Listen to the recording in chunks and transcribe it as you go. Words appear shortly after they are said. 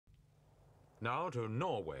Now to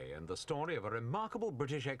Norway and the story of a remarkable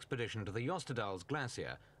British expedition to the Jostedals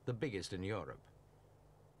Glacier, the biggest in Europe.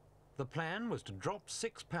 The plan was to drop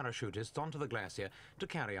 6 parachutists onto the glacier to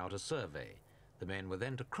carry out a survey. The men were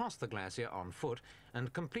then to cross the glacier on foot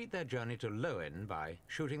and complete their journey to Loen by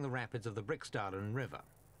shooting the rapids of the Briksdalen River.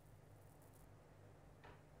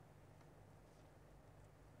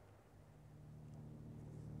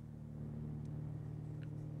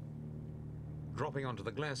 Dropping onto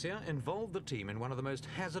the glacier involved the team in one of the most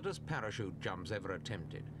hazardous parachute jumps ever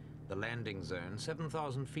attempted. The landing zone,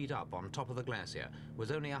 7,000 feet up on top of the glacier, was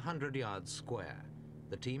only 100 yards square.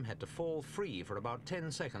 The team had to fall free for about 10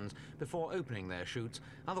 seconds before opening their chutes,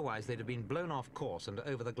 otherwise they'd have been blown off course and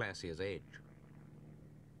over the glacier's edge.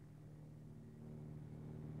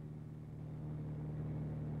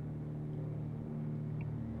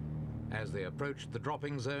 As they approached the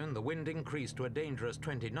dropping zone, the wind increased to a dangerous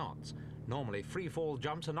 20 knots. Normally, free-fall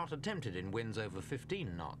jumps are not attempted in winds over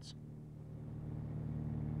 15 knots.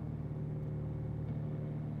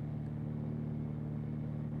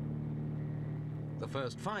 The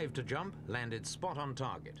first 5 to jump landed spot on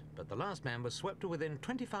target, but the last man was swept to within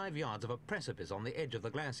 25 yards of a precipice on the edge of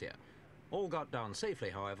the glacier. All got down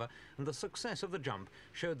safely, however, and the success of the jump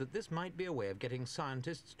showed that this might be a way of getting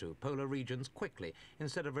scientists to polar regions quickly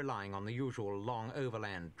instead of relying on the usual long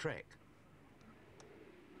overland trek.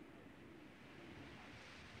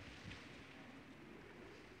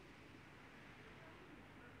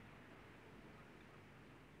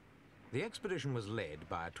 The expedition was led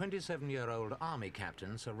by a 27-year-old army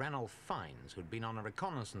captain, Sir Ranulph Fiennes, who'd been on a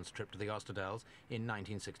reconnaissance trip to the Jostedals in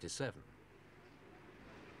 1967.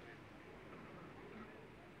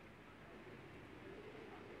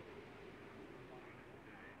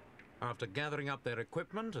 After gathering up their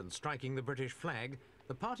equipment and striking the British flag,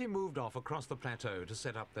 the party moved off across the plateau to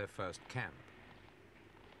set up their first camp.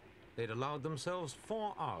 They'd allowed themselves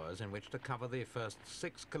 4 hours in which to cover the first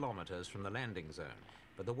 6 kilometres from the landing zone,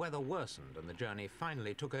 but the weather worsened and the journey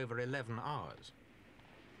finally took over 11 hours.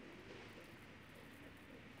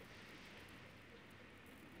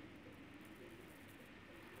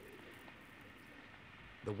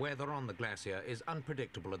 The weather on the glacier is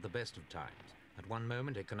unpredictable at the best of times. At one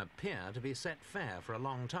moment it can appear to be set fair for a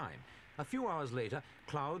long time. A few hours later,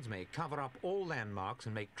 clouds may cover up all landmarks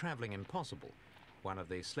and make travelling impossible. One of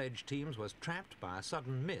the sledge teams was trapped by a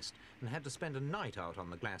sudden mist and had to spend a night out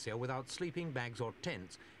on the glacier without sleeping bags or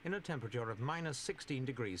tents in a temperature of minus 16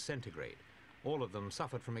 degrees centigrade. All of them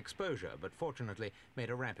suffered from exposure, but fortunately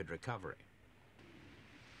made a rapid recovery.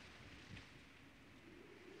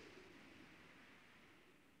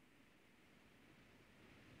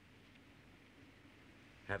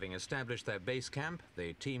 Having established their base camp,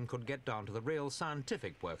 the team could get down to the real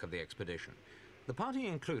scientific work of the expedition. The party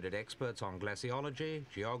included experts on glaciology,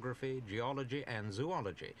 geography, geology and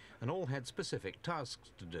zoology, and all had specific tasks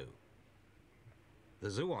to do. The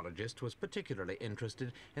zoologist was particularly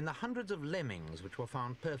interested in the hundreds of lemmings which were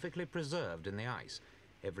found perfectly preserved in the ice.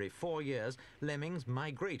 Every 4 years, lemmings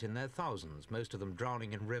migrate in their thousands, most of them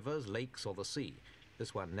drowning in rivers, lakes or the sea.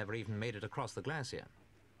 This one never even made it across the glacier.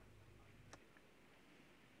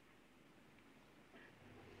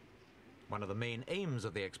 One of the main aims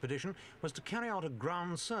of the expedition was to carry out a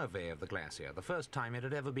ground survey of the glacier, the first time it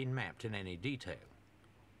had ever been mapped in any detail.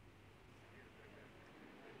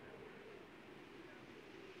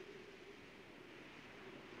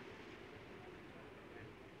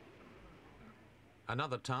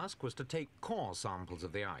 Another task was to take core samples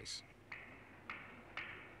of the ice.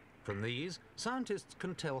 From these, scientists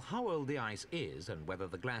can tell how old the ice is and whether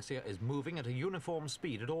the glacier is moving at a uniform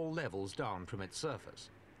speed at all levels down from its surface.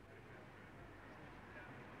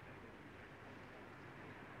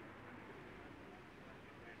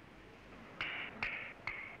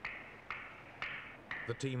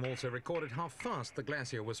 The team also recorded how fast the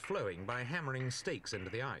glacier was flowing by hammering stakes into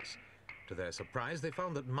the ice. To their surprise, they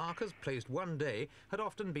found that markers placed one day had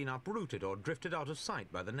often been uprooted or drifted out of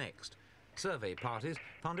sight by the next. Survey parties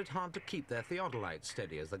found it hard to keep their theodolites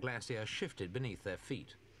steady as the glacier shifted beneath their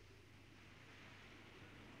feet.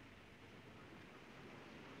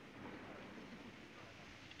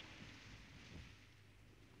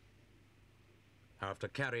 After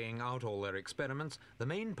carrying out all their experiments, the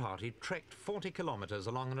main party trekked 40 kilometres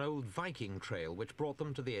along an old Viking trail which brought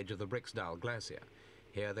them to the edge of the Briksdalen Glacier.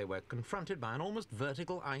 Here they were confronted by an almost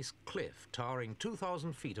vertical ice cliff towering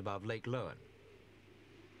 2,000 feet above Lake Loen.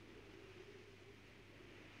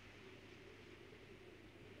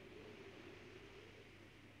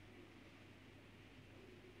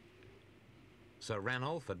 Sir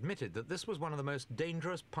Ranulph admitted that this was one of the most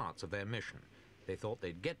dangerous parts of their mission. They thought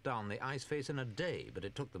they'd get down the ice face in a day, but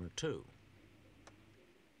it took them 2.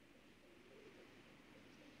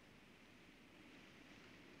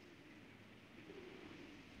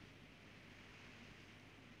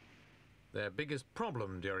 Their biggest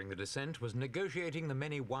problem during the descent was negotiating the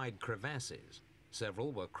many wide crevasses.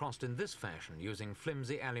 Several were crossed in this fashion, using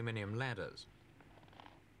flimsy aluminium ladders.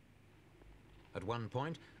 At one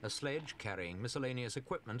point, a sledge carrying miscellaneous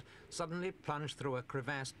equipment suddenly plunged through a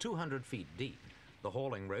crevasse 200 feet deep. The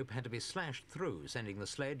hauling rope had to be slashed through, sending the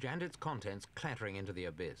sledge and its contents clattering into the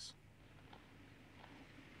abyss.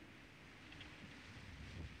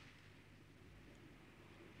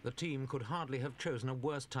 The team could hardly have chosen a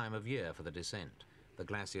worse time of year for the descent. The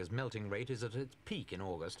glacier's melting rate is at its peak in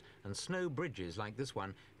August, and snow bridges like this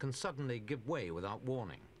one can suddenly give way without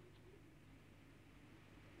warning.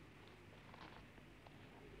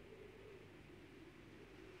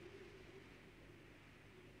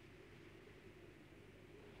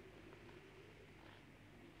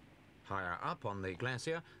 Higher up on the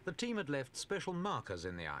glacier, the team had left special markers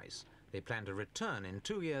in the ice. They plan to return in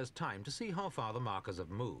 2 years' time to see how far the markers have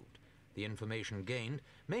moved. The information gained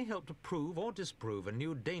may help to prove or disprove a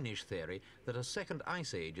new Danish theory that a second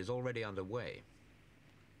ice age is already underway.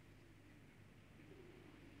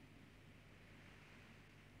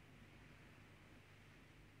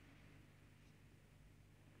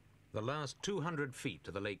 The last 200 feet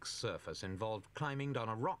to the lake's surface involved climbing down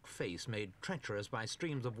a rock face made treacherous by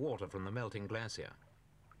streams of water from the melting glacier.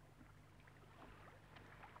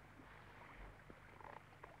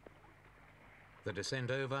 The descent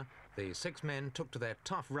over, the 6 men took to their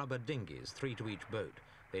tough rubber dinghies, 3 to each boat.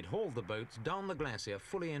 They'd hauled the boats down the glacier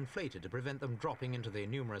fully inflated to prevent them dropping into the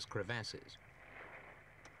numerous crevasses.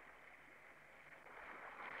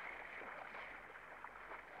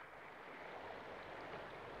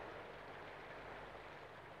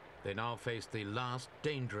 They now faced the last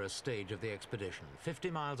dangerous stage of the expedition, 50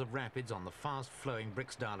 miles of rapids on the fast-flowing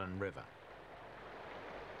Briksdalen River.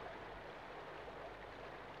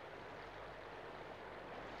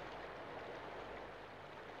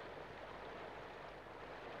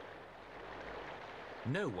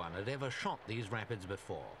 No one had ever shot these rapids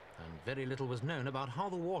before, and very little was known about how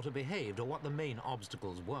the water behaved or what the main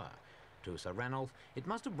obstacles were. To Sir Ranulph, it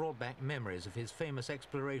must have brought back memories of his famous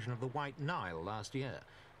exploration of the White Nile last year.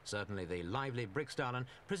 Certainly the lively Briksdalen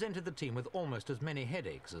presented the team with almost as many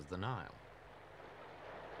headaches as the Nile.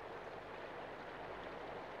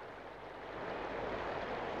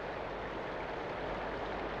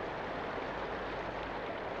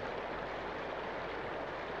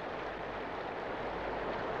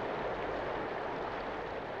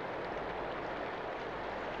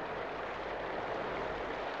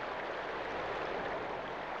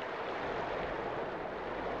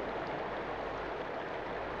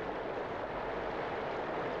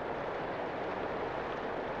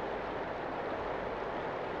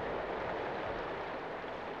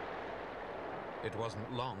 It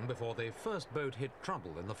wasn't long before the first boat hit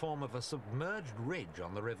trouble in the form of a submerged ridge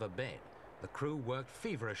on the river bed. The crew worked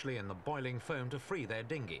feverishly in the boiling foam to free their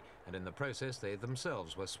dinghy, and in the process they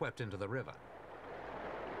themselves were swept into the river.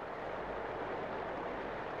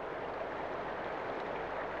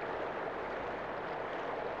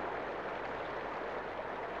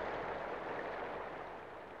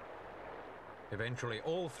 Eventually,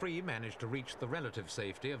 all 3 managed to reach the relative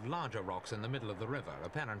safety of larger rocks in the middle of the river,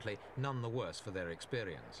 apparently none the worse for their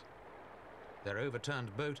experience. Their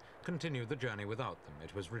overturned boat continued the journey without them.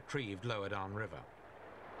 It was retrieved lower downriver.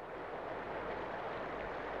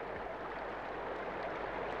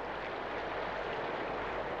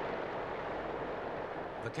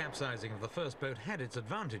 The capsizing of the first boat had its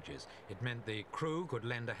advantages. It meant the crew could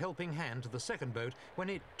lend a helping hand to the second boat when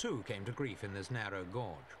it too came to grief in this narrow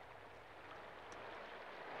gorge.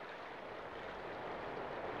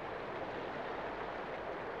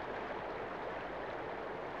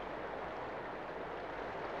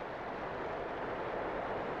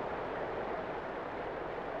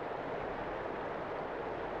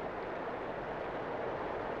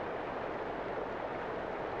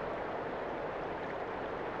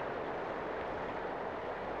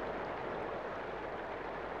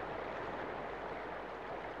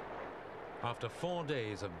 After 4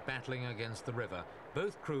 days of battling against the river,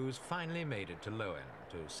 both crews finally made it to Loen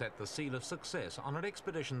to set the seal of success on an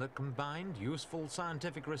expedition that combined useful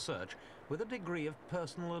scientific research with a degree of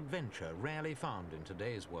personal adventure rarely found in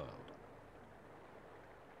today's world.